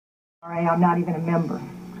I'm not even a member.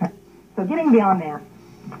 So getting beyond that,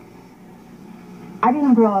 I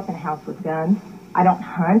didn't grow up in a house with guns. I don't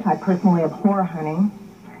hunt. I personally abhor hunting.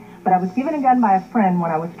 But I was given a gun by a friend when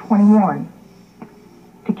I was 21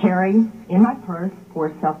 to carry in my purse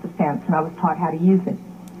for self-defense, and I was taught how to use it.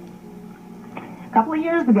 A couple of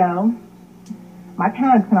years ago, my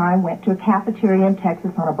parents and I went to a cafeteria in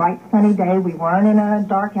Texas on a bright sunny day. We weren't in a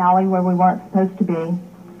dark alley where we weren't supposed to be.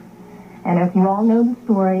 And as you all know the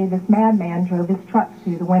story, this madman drove his truck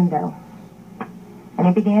through the window. And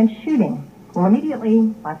he began shooting. Well, immediately,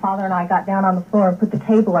 my father and I got down on the floor and put the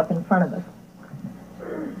table up in front of us.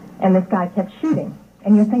 And this guy kept shooting.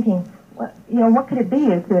 And you're thinking, what could it be?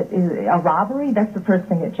 Is it a robbery? That's the first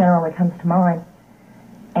thing that generally comes to mind.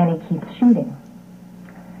 And he keeps shooting.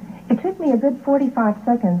 It took me a good 45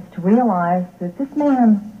 seconds to realize that this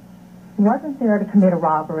man wasn't there to commit a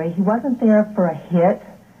robbery. He wasn't there for a hit.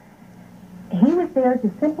 He was there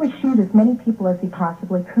to simply shoot as many people as he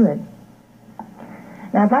possibly could.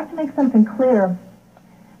 Now, I'd like to make something clear.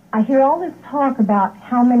 I hear all this talk about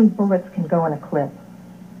how many bullets can go in a clip.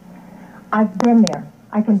 I've been there.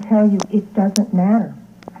 I can tell you it doesn't matter.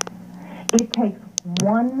 It takes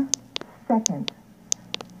 1 second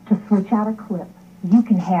to switch out a clip. You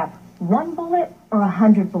can have 1 bullet or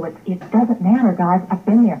 100 bullets. It doesn't matter, guys. I've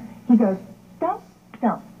been there. He goes, stump,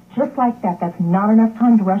 stump. Just like that. That's not enough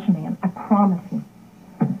time to rush a man. I promise you.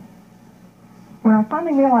 When I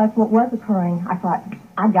finally realized what was occurring, I thought,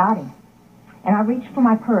 I got him. And I reached for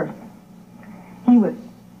my purse. He was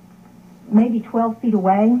maybe 12 feet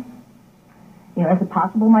away. Is it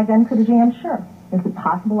possible my gun could have jammed? Sure. Is it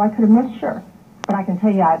possible I could have missed? Sure. But I can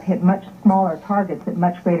tell you I've hit much smaller targets at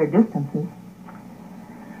much greater distances.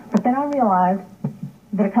 But then I realized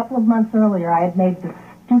that a couple of months earlier I had made the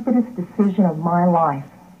stupidest decision of my life.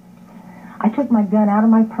 I took my gun out of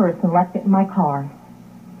my purse and left it in my car.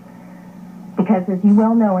 Because as you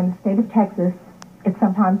well know, in the state of Texas, it's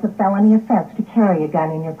sometimes a felony offense to carry a gun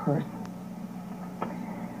in your purse.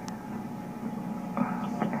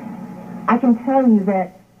 I can tell you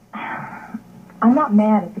that I'm not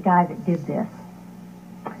mad at the guy that did this.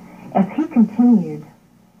 As he continued,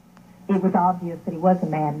 it was obvious that he was a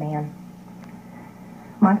madman.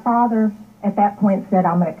 My father, at that point, said,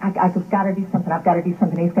 I've got to do something. I've got to do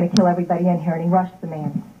something. He's going to kill everybody in here, and he rushed the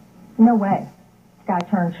man. No way. This guy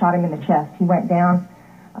turned, shot him in the chest. He went down,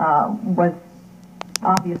 was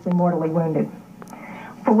obviously mortally wounded.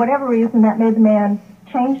 For whatever reason, that made the man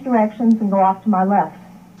change directions and go off to my left.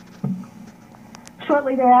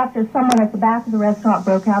 Shortly thereafter, someone at the back of the restaurant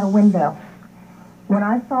broke out a window. When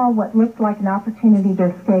I saw what looked like an opportunity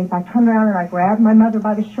to escape, I turned around and I grabbed my mother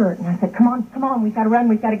by the shirt and I said, come on, we've got to run,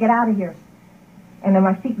 we've got to get out of here. And then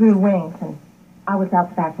my feet grew wings and I was out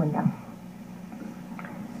the back window.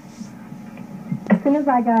 As soon as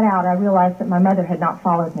I got out, I realized that my mother had not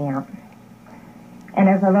followed me out. And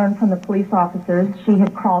as I learned from the police officers, she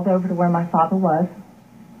had crawled over to where my father was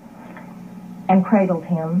and cradled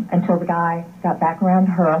him until the guy got back around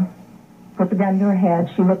her, put the gun to her head.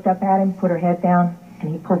 She looked up at him, put her head down, and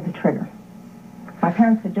he pulled the trigger. My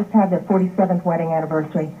parents had just had their 47th wedding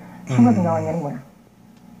anniversary. She wasn't going anywhere.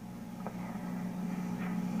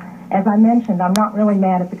 As I mentioned, I'm not really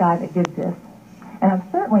mad at the guy that did this. And I'm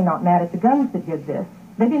certainly not mad at the guns that did this.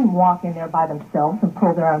 They didn't walk in there by themselves and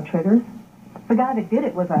pull their own triggers. The guy that did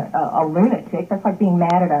it was a lunatic. That's like being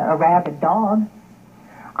mad at a rabid dog.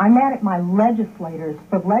 I'm mad at my legislators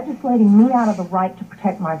for legislating me out of the right to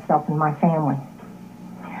protect myself and my family.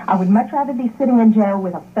 I would much rather be sitting in jail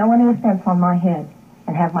with a felony offense on my head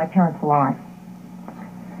and have my parents alive.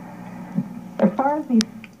 As far as these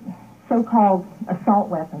so-called assault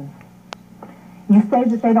weapons, you say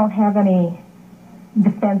that they don't have any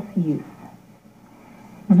defense use.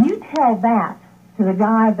 You tell that to the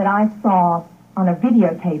guy that I saw on a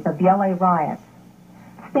videotape of the LA riots,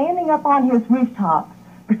 standing up on his rooftop,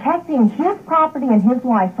 protecting his property and his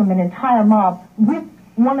life from an entire mob with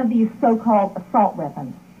one of these so-called assault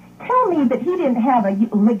weapons. Tell me that he didn't have a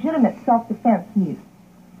legitimate self-defense use.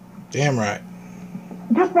 Damn right.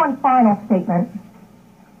 Just one final statement.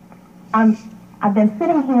 I've been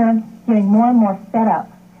sitting here getting more and more fed up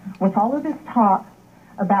with all of this talk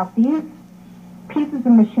about these pieces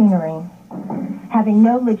of machinery having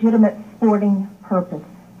no legitimate sporting purpose,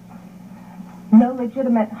 no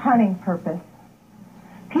legitimate hunting purpose.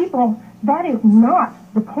 People, that is not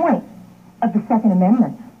the point of the Second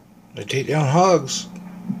Amendment. They take down hogs.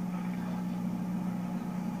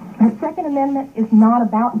 The Second Amendment is not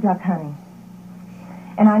about duck hunting.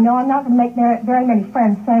 And I know I'm not going to make very many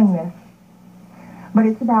friends saying this, but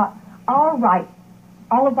it's about our right,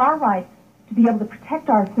 all of our rights to be able to protect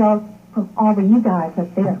ourselves from all of you guys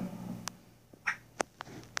up there.